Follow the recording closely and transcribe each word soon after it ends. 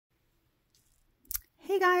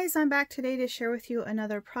Hey guys, I'm back today to share with you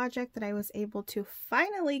another project that I was able to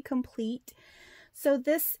finally complete. So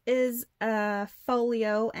this is a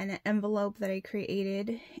folio and an envelope that I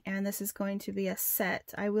created, and this is going to be a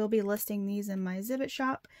set. I will be listing these in my exhibit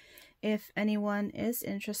shop if anyone is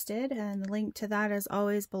interested, and the link to that is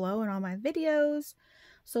always below in all my videos.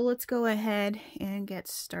 So let's go ahead and get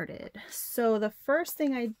started. So the first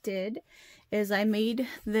thing I did is I made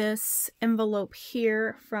this envelope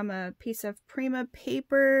here from a piece of Prima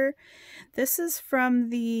paper. This is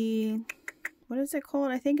from the, what is it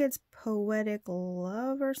called? I think it's Poetic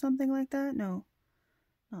Love or something like that. No,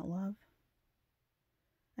 not Love.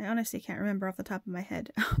 I honestly can't remember off the top of my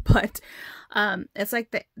head, but it's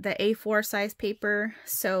like the A4 size paper.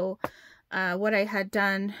 So what I had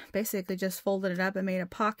done, basically just folded it up and made a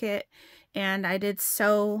pocket, and I did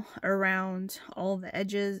sew around all the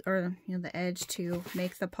edges, or the edge, to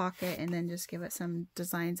make the pocket, and then just give it some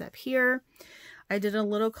designs up here. I did a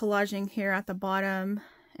little collaging here at the bottom,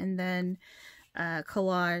 and then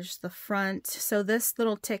collage the front. So this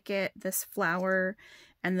little ticket, this flower,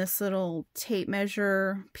 and this little tape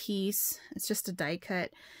measure piece, it's just a die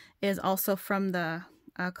cut, is also from the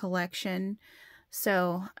collection.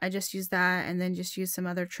 So I just used that, and then just used some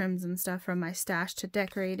other trims and stuff from my stash to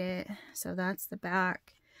decorate it. So that's the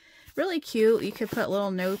back. Really cute. You could put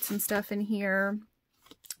little notes and stuff in here,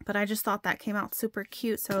 but I just thought that came out super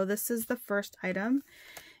cute. So this is the first item.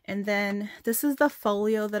 And then this is the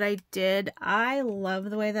folio that I did. I love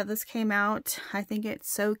the way that this came out. I think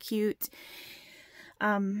it's so cute.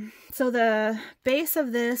 So the base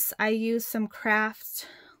of this, I used some crafts.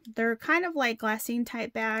 They're kind of like glassine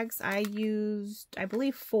type bags. I used, I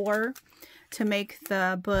believe, 4 to make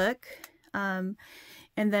the book. And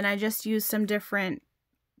then I just used some different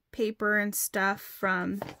paper and stuff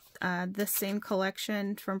from the same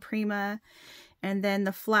collection from Prima. And then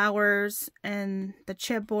the flowers and the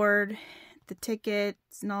chipboard, the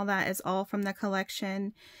tickets and all that is all from the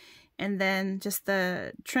collection. And then just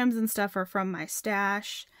the trims and stuff are from my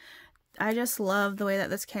stash. I just love the way that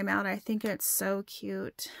this came out. I think it's so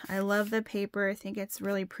cute. I love the paper. I think it's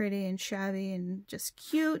really pretty and shabby and just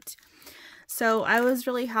cute. So I was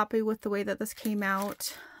really happy with the way that this came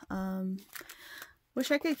out.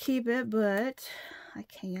 Wish I could keep it, but I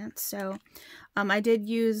can't. So I did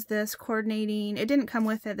use this coordinating. It didn't come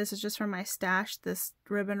with it. This is just from my stash. This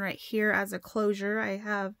ribbon right here as a closure. I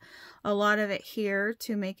have a lot of it here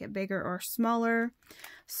to make it bigger or smaller.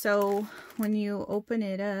 So when you open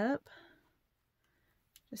it up,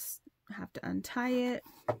 just have to untie it.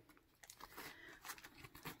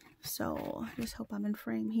 So I just hope I'm in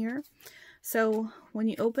frame here. So when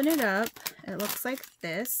you open it up, it looks like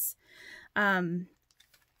this.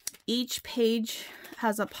 Each page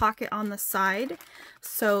has a pocket on the side.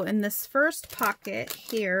 So in this first pocket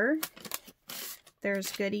here,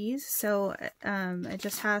 there's goodies. So it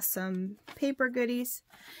just has some paper goodies.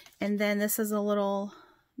 And then this is a little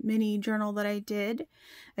mini journal that I did.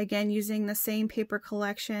 Again, using the same paper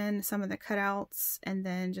collection, some of the cutouts, and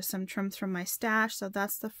then just some trims from my stash. So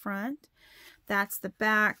that's the front. That's the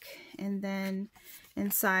back. And then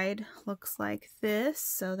inside looks like this.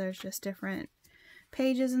 So there's just different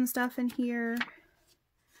pages and stuff in here.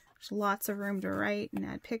 There's lots of room to write and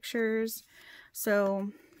add pictures. So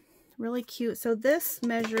really cute. So this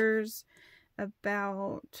measures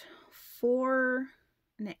about 4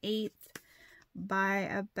 1/8 by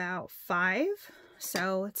about 5.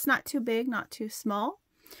 So it's not too big, not too small.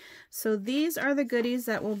 So these are the goodies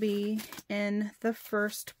that will be in the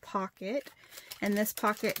first pocket. And this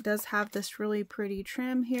pocket does have this really pretty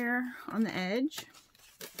trim here on the edge.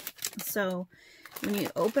 So when you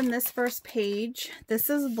open this first page, this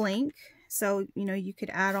is blank. So, you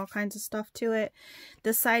could add all kinds of stuff to it.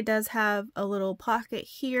 This side does have a little pocket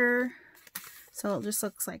here. So it just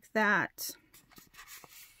looks like that.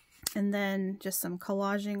 And then just some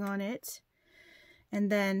collaging on it. And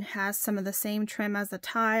then has some of the same trim as the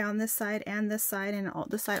tie on this side and this side. And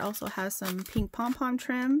this side also has some pink pom-pom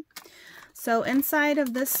trim. So inside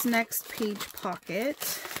of this next page pocket,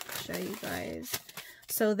 I'll show you guys.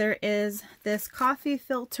 So there is this coffee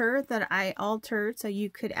filter that I altered so you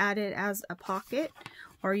could add it as a pocket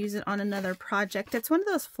or use it on another project. It's one of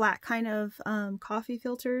those flat kind of coffee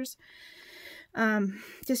filters.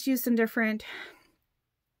 Just use some different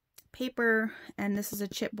paper, and this is a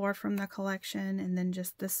chipboard from the collection, and then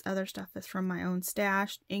just this other stuff is from my own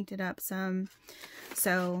stash. Inked it up some.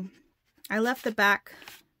 So I left the back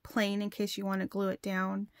plain in case you want to glue it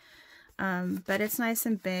down, but it's nice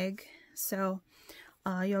and big. So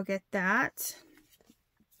you'll get that.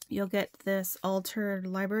 You'll get this altered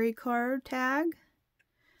library card tag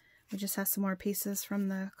It just has some more pieces from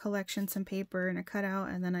the collection, some paper and a cutout,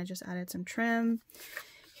 and then I just added some trim.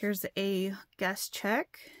 Here's a guest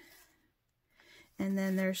check. And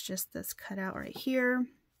then there's just this cutout right here.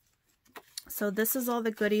 So this is all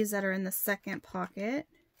the goodies that are in the second pocket.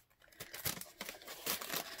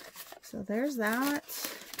 So there's that.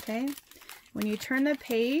 Okay. When you turn the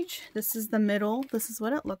page, this is the middle. This is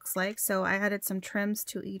what it looks like. So I added some trims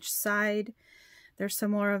to each side. There's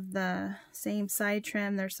some more of the same side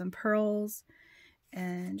trim. There's some pearls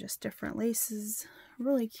and just different laces.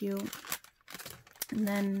 Really cute. And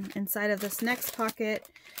then inside of this next pocket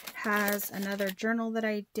has another journal that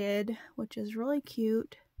I did, which is really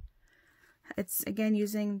cute. It's again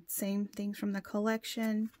using same things from the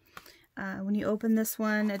collection. When you open this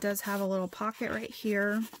one, it does have a little pocket right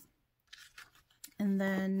here. And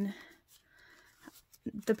then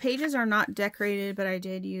the pages are not decorated, but I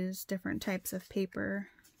did use different types of paper.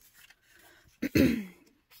 And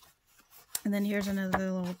then here's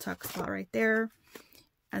another little tuck spot right there.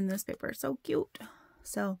 And this paper is so cute.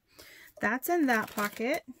 So that's in that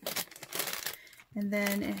pocket. And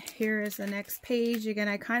then here is the next page. Again,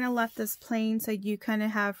 I kind of left this plain so you kind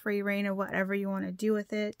of have free reign of whatever you want to do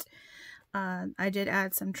with it. I did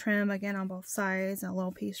add some trim again on both sides, and a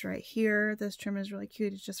little piece right here. This trim is really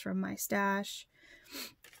cute. It's just from my stash.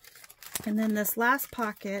 And then this last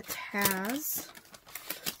pocket has,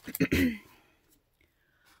 let's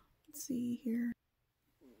see here.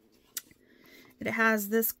 It has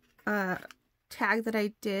this tag that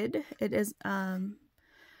I did. It is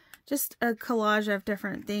just a collage of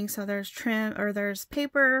different things. So there's trim, or there's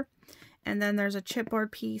paper, and then there's a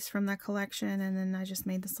chipboard piece from the collection, and then I just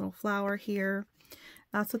made this little flower here.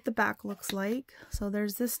 That's what the back looks like. So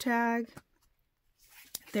there's this tag.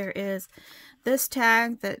 There is this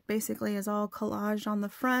tag that basically is all collaged on the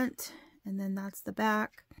front, and then that's the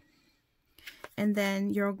back. And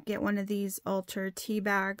then you'll get one of these altered tea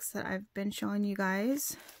bags that I've been showing you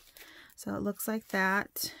guys. So it looks like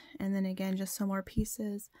that. And then again, just some more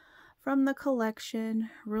pieces from the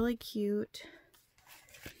collection. Really cute.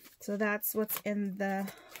 So that's what's in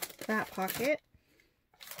that pocket.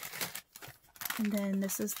 And then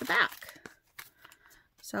this is the back.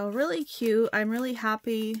 So really cute. I'm really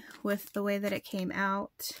happy with the way that it came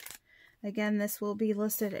out. Again, this will be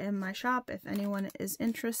listed in my shop if anyone is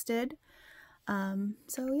interested.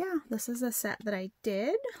 So yeah, this is a set that I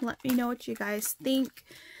did. Let me know what you guys think.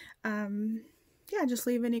 Yeah, just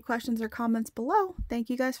leave any questions or comments below.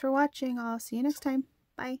 Thank you guys for watching. I'll see you next time.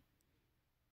 Bye.